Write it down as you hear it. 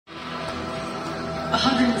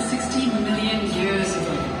160 million years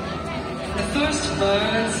ago, the first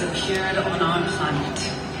birds appeared on our planet.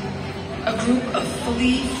 A group of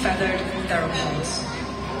fully feathered theropods,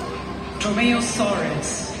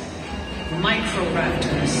 dromaeosaurids,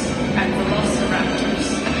 microraptors, and velociraptors.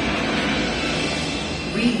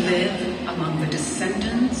 We live among the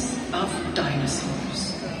descendants of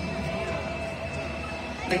dinosaurs.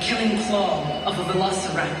 The killing claw of a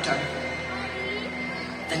velociraptor.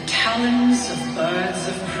 The talons of birds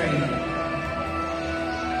of prey.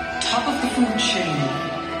 Top of the food chain.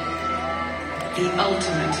 The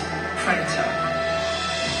ultimate predator.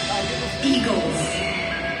 Eagles,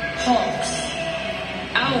 hawks,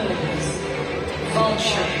 owls,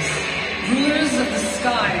 vultures, rulers of the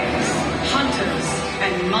skies, hunters,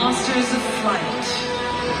 and masters of flight.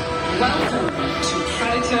 Welcome to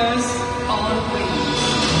Predators on Wings.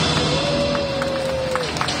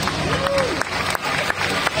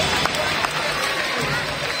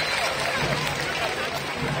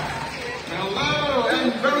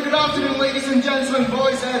 Good afternoon, ladies and gentlemen,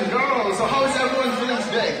 boys and girls. So how is everyone feeling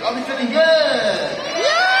today? Are we feeling good?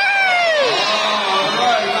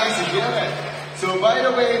 Alright, nice to hear that. So by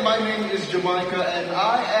the way, my name is Jamaica and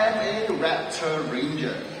I am a Raptor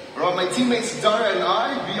Ranger. Alright, my teammates Dara and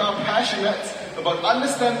I, we are passionate about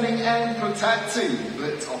understanding and protecting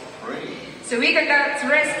birds of prey. So we conduct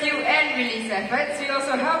rescue and release efforts. We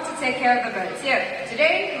also help to take care of the birds here.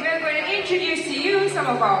 Today, we're going to introduce to you some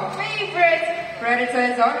of our favorite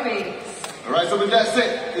predators on wings. Alright, so with that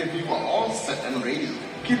said, if you are all set and ready,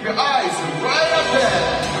 keep your eyes right up there.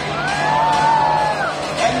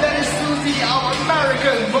 And that is Susie, our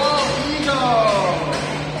American bald eagle.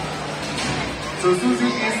 So Susie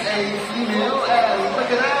is a female and look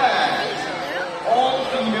at that. All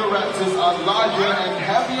female raptors are larger and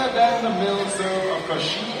heavier than the male, so of course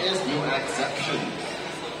she is no exception.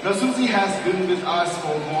 Now Susie has been with us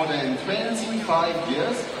for more than 25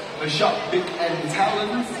 years. Her sharp beak and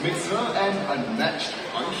talons makes her an unmatched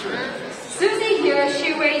hunter. Susie here,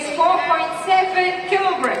 she weighs 4.7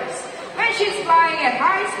 kilograms. When she's flying at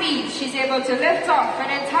high speed, she's able to lift off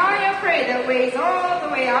an entire prey that weighs all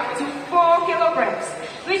the way up to 4 kilograms,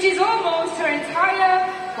 which is almost her entire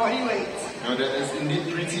body weight. Now that is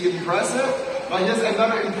indeed pretty impressive. Now here's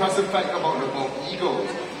another impressive fact about the bald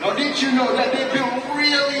eagles. Now did you know that they build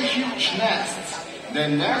really huge nests? Their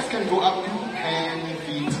nests can go up to 10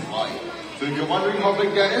 feet wide. So if you're wondering how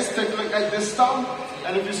big that is, take a look at this stump.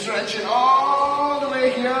 And if you stretch it all the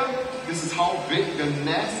way here, this is how big the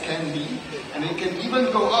nest can be. And it can even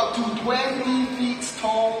go up to 20 feet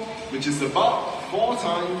tall, which is about 4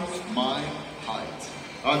 times my height.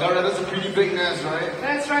 Dara, that's a pretty big nest, right?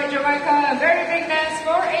 That's right, Jamaica. A very big nest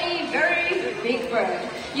for a very big bird.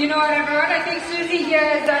 You know what, everyone? I think Susie here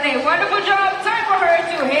has done a wonderful job. Time for her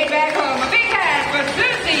to head back home. A big hand for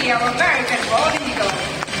Susie, our American bald eagle.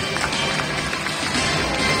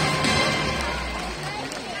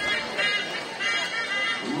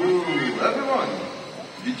 Ooh, everyone,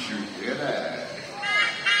 did you hear that?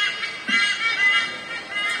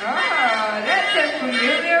 Ah, that's a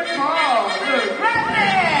familiar call. Look, right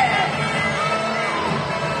there!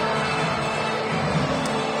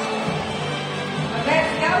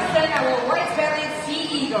 That's Nelson, our white-bellied sea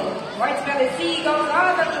eagle. White-bellied sea eagles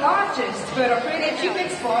are the largest bird of prey that you can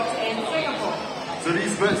spot in Singapore. So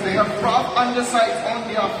these birds, they have rough undersides on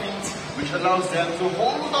their feet, which allows them to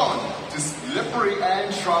hold on to slippery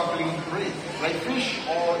and traveling prey, like fish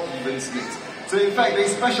or even snakes. So in fact, they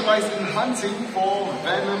specialize in hunting for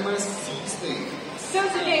venomous sea snakes. So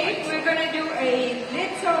today, we're going to do a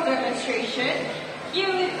little demonstration. Here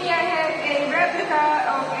with me, I have a replica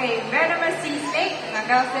of a venomous sea snake. Now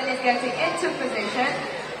Nelson is getting into position.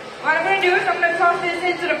 What I'm going to do is I'm going to toss this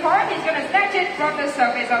into the pot. He's going to snatch it from the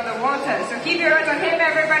surface of the water. So keep your eyes on him,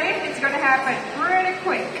 everybody. It's going to happen pretty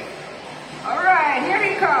quick. Alright, here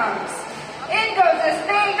he comes. In goes the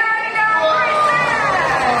snake, diving down right there.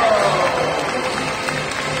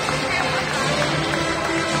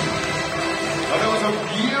 Now that was a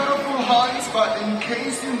beautiful hunt, but in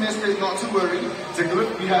case you missed it, not to worry. Take a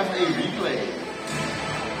look, we have a replay.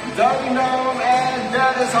 Diving down, and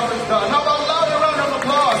that is how it's done. How about a loud round of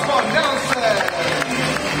applause for Nelson?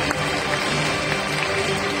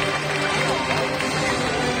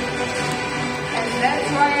 That's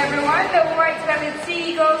why, everyone, the white-bellied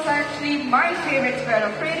sea eagles are actually my favorite bird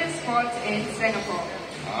of prey spot in Singapore.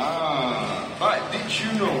 But did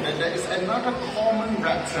you know that there is another common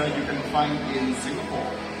raptor you can find in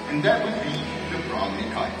Singapore? And that would be the brownie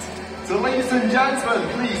kite. So ladies and gentlemen,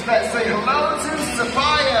 please let's say hello to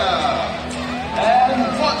Sophia.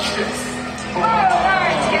 And watch this. Oh,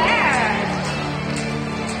 nice, yeah.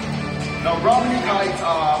 Now, Brahmini kites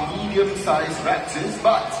are medium-sized raptors,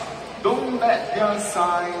 but don't let their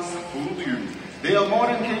size fool you. They are more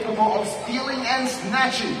than capable of stealing and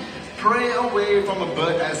snatching prey away from a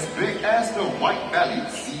bird as big as the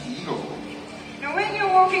white-bellied sea eagle. Now, when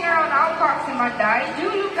you're walking around our parks in Mandai,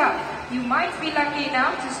 do look up. You might be lucky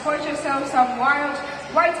enough to spot yourself some wild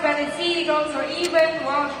white-bellied sea eagles or even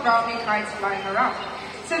wild Brahmini kites flying around.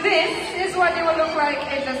 So this is what they will look like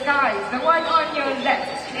in the skies. The one on your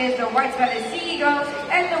left is the white-bellied sea eagle,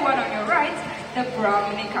 and the one on your right, the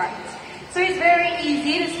Brahmini kite. So it's very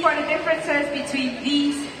easy to spot the differences between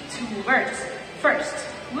these two birds. First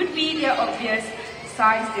would be their obvious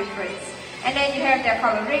size difference. And then you have their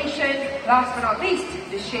coloration. Last but not least,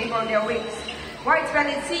 the shape of their wings.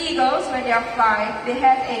 White-bellied sea eagles, when they are flying, they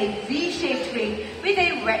have a V-shaped wing with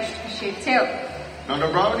a wedge-shaped tail. Now the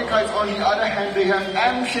Brahmini kites, on the other hand, they have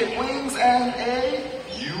M-shaped wings and a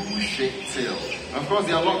U-shaped tail. Of course,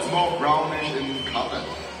 they are lots more brownish in color.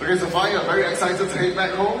 Okay, so far you're very excited to head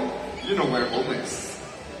back home. You know where home is.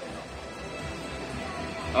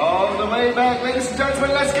 On the way back, ladies and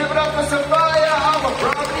gentlemen, let's give it up for Sophia, our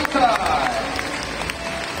Brahmini kite.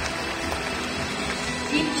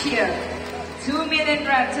 Each year, 2 million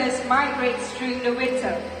raptors migrate during the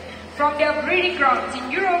winter. From their breeding grounds in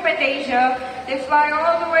Europe and Asia, they fly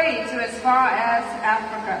all the way to as far as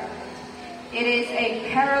Africa. It is a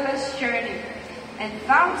perilous journey, and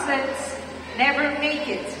thousands never make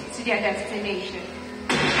it to their destination.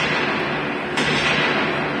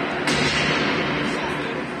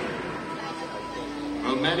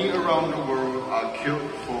 Well, many around the world are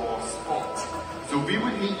killed for sport. So we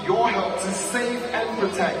would need your help to save and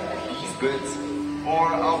protect these birds, or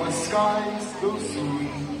our skies will soon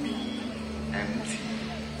be empty.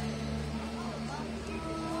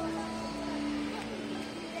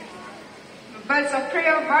 Birds of prey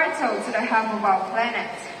are vital to the health of our planet.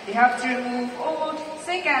 They help to remove old,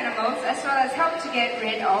 sick animals as well as help to get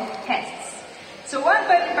rid of pests. So one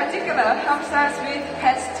bird in particular helps us with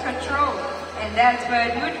pest control, and that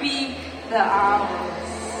bird would be the owls.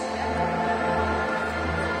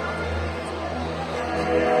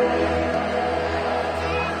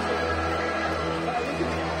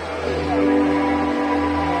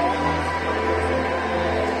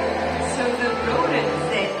 So the rodents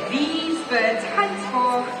that these birds hunt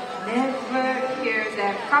for never hear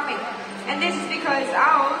them coming. And this is because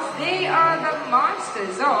owls, they are the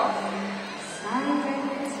masters of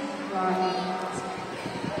silent flight.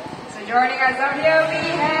 So joining us out here, we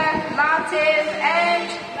have Latif and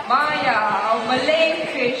Maya, our Malay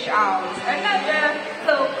fish owls, another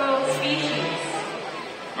local species.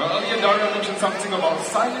 Well, earlier Daria mentioned something about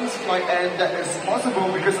silent flight, and that is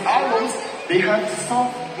possible because owls, they have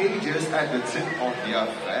soft edges at the tip of their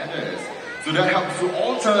feathers. So that helps to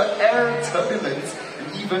alter air turbulence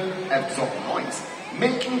and even absorb noise,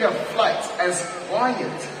 making their flight as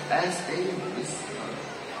quiet as a whisper.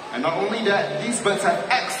 And not only that, these birds have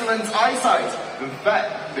excellent eyesight. In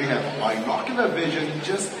fact, they have binocular vision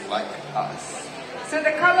just like us. So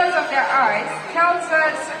the colors of their eyes tells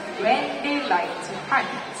us when they like to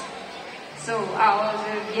hunt. So owls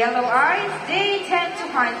with yellow eyes, they tend to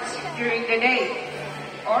hunt during the day.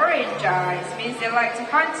 Orange eyes means they like to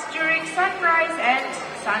hunt during sunrise and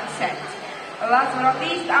sunset. Last but not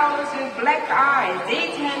least, owls with black eyes,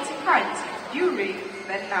 they tend to hunt during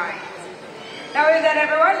the night. Now with that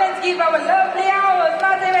everyone, let's give our lovely owls,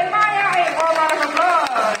 Latif and Maya, a warm round of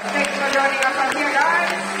applause. Thanks for joining us out here,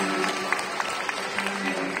 guys.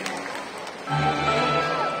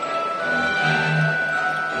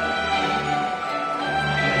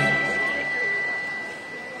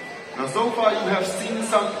 Now so far you have seen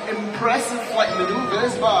some impressive flight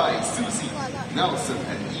maneuvers by Susie, Nelson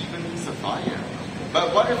and even Sophia.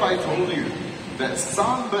 But what if I told you that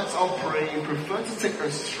some birds of prey prefer to take a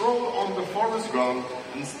stroll on the forest ground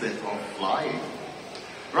instead of flying?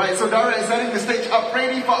 Right, so Dara is setting the stage up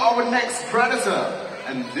ready for our next predator.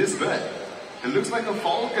 And this bird, it looks like a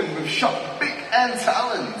falcon with sharp beak and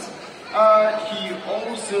talons. He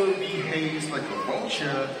also behaves like a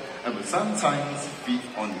vulture and will sometimes feed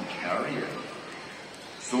on carrion.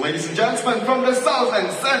 So ladies and gentlemen, from the South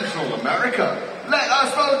and Central America, let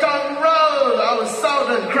us welcome Roll, our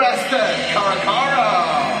southern crested caracara.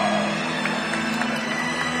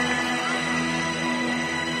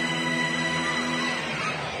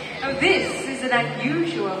 Now this is an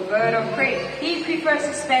unusual bird of prey. He prefers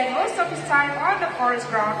to spend most of his time on the forest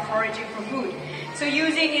ground foraging for food. So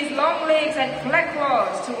using his long legs and flat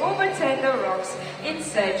claws to overturn the rocks in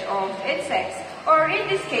search of insects. Or in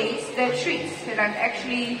this case, the trees that are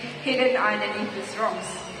actually hidden underneath these rocks.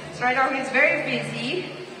 So right now he's very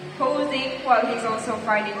busy posing while he's also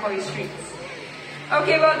fighting for his streaks.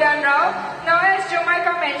 Okay, well done, Raul. Now, as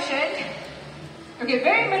Jamaica mentioned, okay,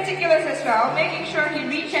 very meticulous as well, making sure he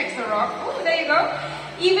rechecks the rock. Oh, there you go.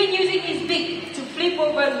 Even using his beak to flip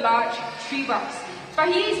over large tree bumps. But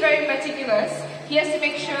he is very meticulous. He has to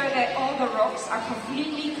make sure that all the rocks are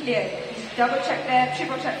completely cleared. He's double check them,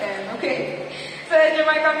 triple check them. Okay. So as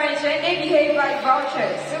Jamaica mentioned, they behave like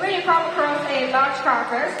vultures. So when you come across a large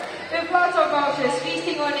carcass with lots of vultures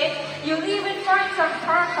feasting on it, you'll even find some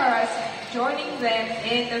carcass joining them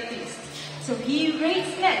in the feast. So he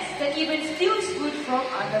raids nests and even steals food from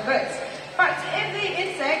other birds. But if the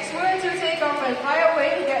insects were to take off and fly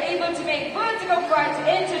away, they're able to make vertical flights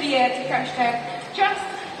into the air to catch them, just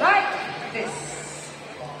like this.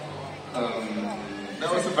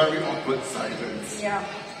 That was a very awkward silence. Yeah.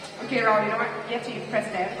 Okay, Raul, you know what? You have to impress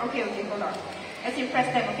them. Okay, hold on. Let's impress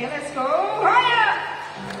them. Okay, let's go higher.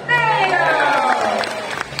 There you go.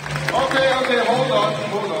 Okay,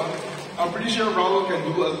 hold on. I'm pretty sure Raul can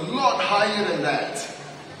do a lot higher than that.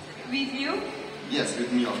 With you? Yes,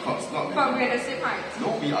 with me, of course. Not with But you. we're the same height.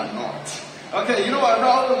 No, we are not. Okay, you know what,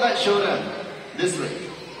 Raul? Let's show them. This way.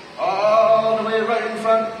 All the way right in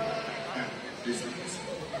front. This way.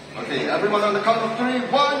 Okay, everyone on the count of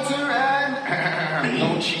 3. 1, 2, and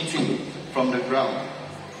no cheating from the ground.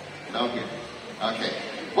 Down here. Okay.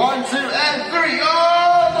 1, 2, and 3.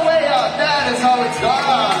 All the way up. That is how it's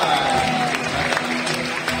done.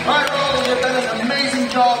 Alright, Raul, you've done an amazing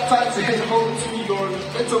job. Time to head home to your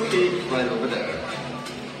little cave right over there.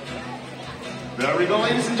 There we go,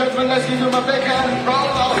 ladies and gentlemen. Let's give him a big hand. Raul,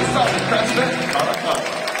 our Southern President.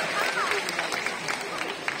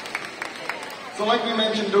 So like we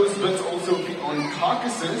mentioned, those birds also feed on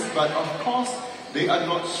carcasses, but of course, they are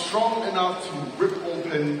not strong enough to rip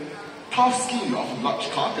open tough skin of a large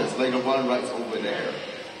carcass like the one right over there.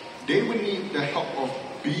 They would need the help of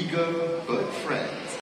bigger bird friends.